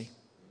mercy.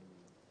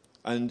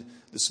 And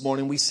this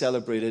morning we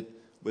celebrated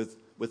with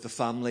the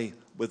family,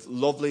 with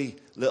lovely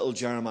little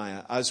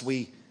Jeremiah, as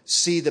we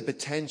see the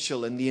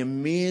potential and the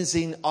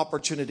amazing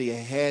opportunity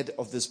ahead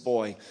of this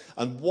boy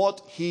and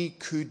what he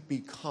could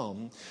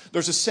become.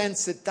 There's a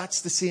sense that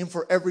that's the same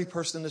for every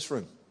person in this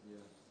room.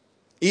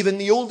 Even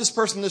the oldest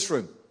person in this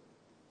room.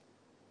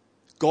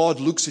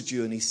 God looks at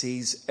you and he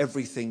sees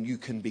everything you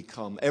can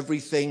become,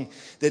 everything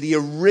that he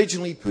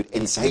originally put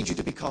inside you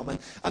to become.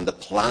 And the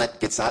planet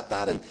gets at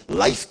that, and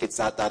life gets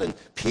at that, and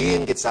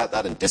pain gets at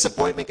that, and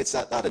disappointment gets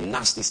at that, and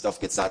nasty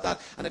stuff gets at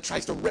that, and it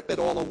tries to rip it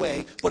all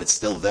away, but it's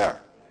still there.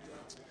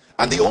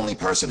 And the only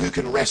person who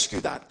can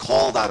rescue that,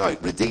 call that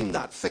out, redeem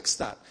that, fix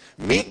that,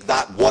 make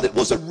that what it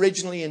was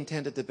originally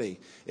intended to be,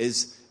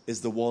 is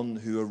the one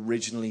who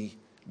originally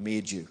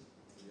made you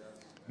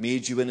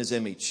in his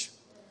image,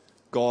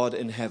 God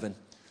in heaven,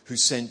 who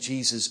sent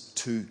Jesus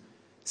to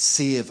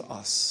save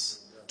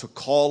us, to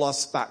call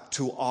us back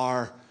to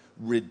our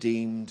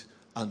redeemed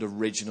and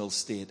original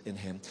state in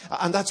him.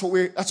 And that's what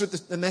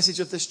the message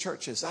of this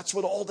church is. That's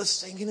what all the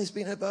singing has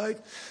been about.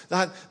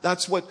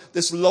 That's what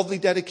this lovely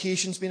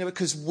dedication's been about,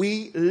 because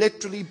we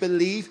literally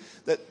believe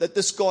that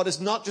this God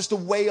is not just a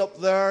way up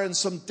there in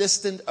some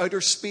distant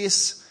outer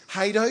space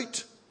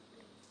hideout,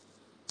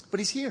 but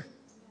he's here.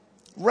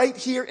 Right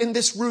here in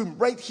this room,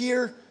 right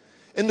here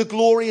in the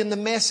glory and the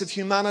mess of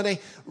humanity,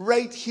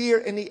 right here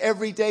in the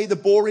everyday, the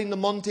boring, the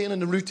mundane,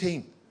 and the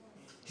routine.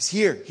 He's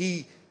here.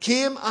 He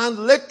came and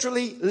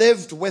literally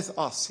lived with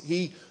us.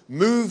 He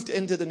moved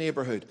into the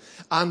neighborhood.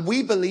 And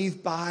we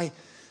believe by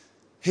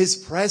his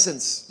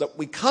presence that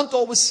we can't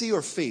always see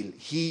or feel,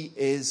 he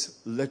is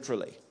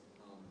literally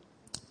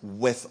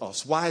with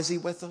us. Why is he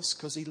with us?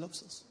 Because he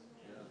loves us.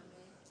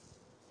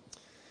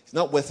 He's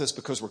not with us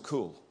because we're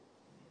cool.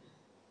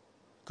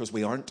 Because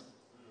we aren't.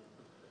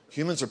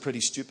 Humans are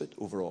pretty stupid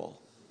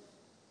overall.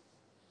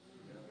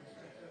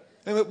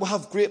 I mean, we'll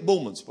have great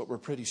moments, but we're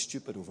pretty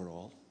stupid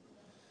overall.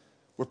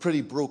 We're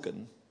pretty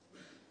broken.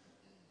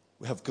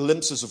 We have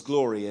glimpses of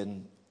glory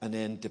and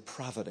then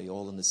depravity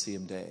all in the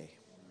same day.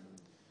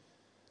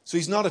 So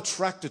he's not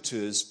attracted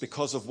to us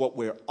because of what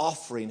we're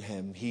offering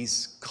him.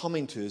 He's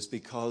coming to us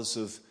because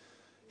of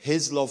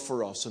his love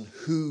for us and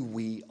who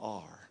we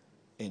are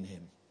in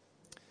him.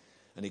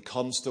 And he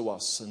comes to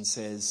us and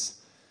says,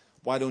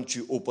 why don't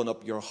you open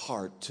up your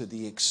heart to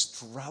the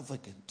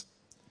extravagant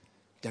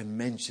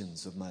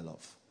dimensions of my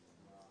love?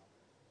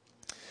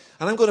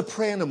 And I'm going to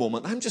pray in a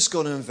moment. I'm just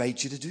going to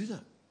invite you to do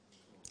that.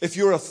 If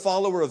you're a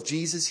follower of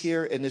Jesus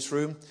here in this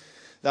room,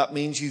 that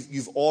means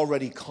you've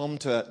already come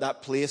to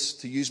that place,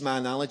 to use my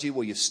analogy,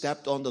 where you've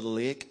stepped onto the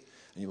lake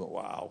and you go,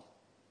 wow,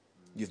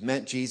 you've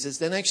met Jesus.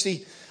 Then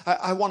actually,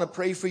 I want to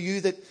pray for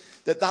you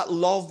that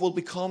love will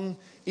become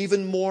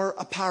even more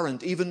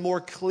apparent, even more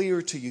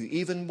clear to you,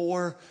 even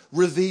more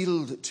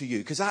revealed to you.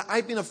 Because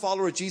I've been a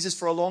follower of Jesus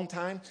for a long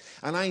time,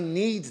 and I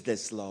need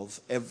this love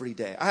every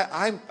day.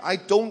 I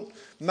don't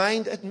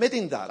mind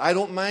admitting that. I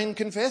don't mind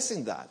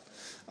confessing that.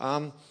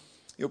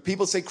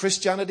 People say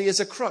Christianity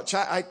is a crutch.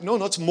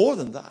 No, it's more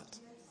than that.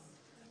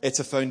 It's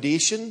a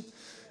foundation.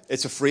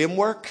 It's a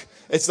framework.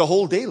 It's the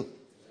whole deal.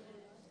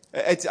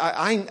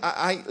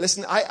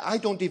 Listen, I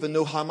don't even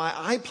know how my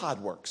iPad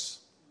works,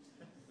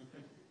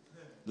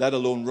 let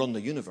alone run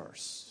the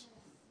universe.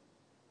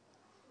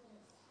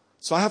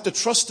 So I have to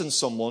trust in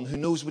someone who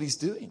knows what he's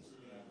doing.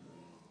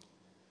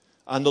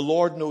 And the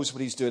Lord knows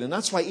what he's doing. And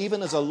that's why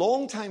even as a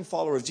long-time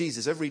follower of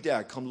Jesus, every day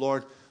I come,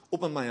 Lord,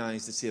 open my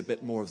eyes to see a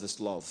bit more of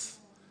this love,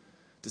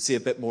 to see a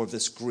bit more of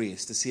this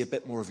grace, to see a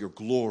bit more of your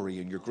glory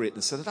and your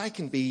greatness, so that I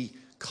can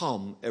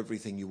become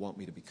everything you want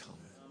me to become.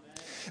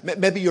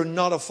 Maybe you're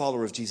not a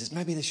follower of Jesus.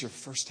 Maybe this is your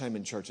first time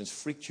in church and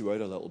it's freaked you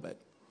out a little bit.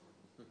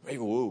 Maybe,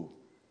 whoa.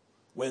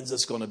 When's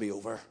this going to be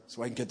over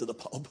so I can get to the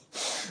pub?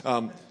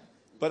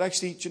 But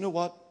actually, do you know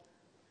what?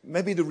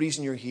 Maybe the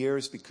reason you're here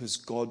is because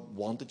God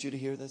wanted you to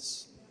hear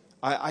this.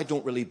 I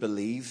don't really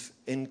believe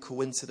in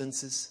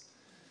coincidences.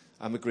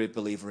 I'm a great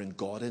believer in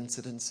God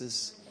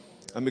incidences.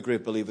 I'm a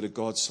great believer that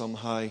God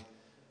somehow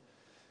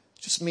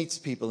just meets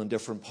people in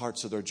different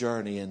parts of their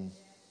journey and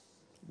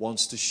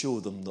wants to show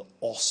them the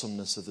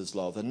awesomeness of his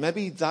love. And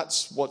maybe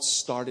that's what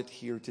started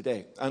here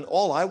today. And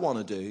all I want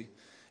to do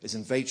is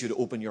invite you to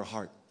open your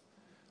heart.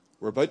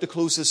 We're about to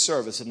close this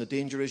service, and the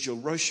danger is you'll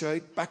rush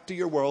out, back to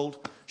your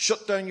world,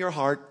 shut down your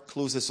heart,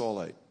 close this all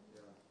out.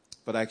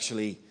 But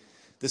actually,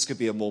 this could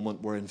be a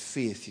moment where in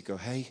faith you go,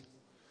 hey,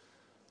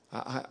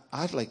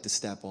 I'd like to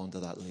step onto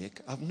that lake.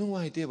 I have no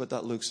idea what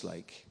that looks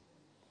like.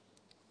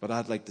 But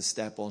I'd like to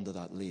step onto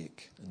that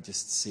lake and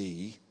just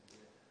see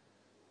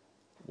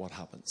what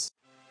happens.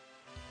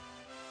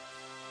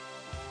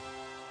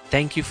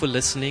 Thank you for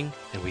listening,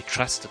 and we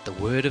trust that the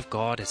Word of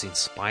God has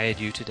inspired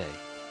you today.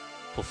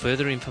 For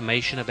further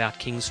information about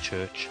King's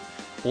Church,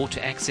 or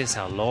to access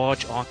our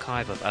large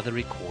archive of other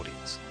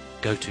recordings,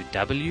 go to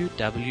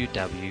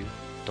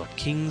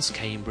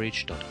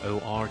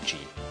www.kingscambridge.org.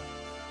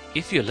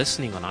 If you're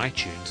listening on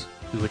iTunes,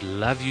 we would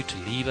love you to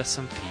leave us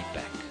some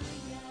feedback.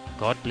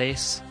 God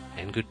bless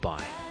and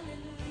goodbye.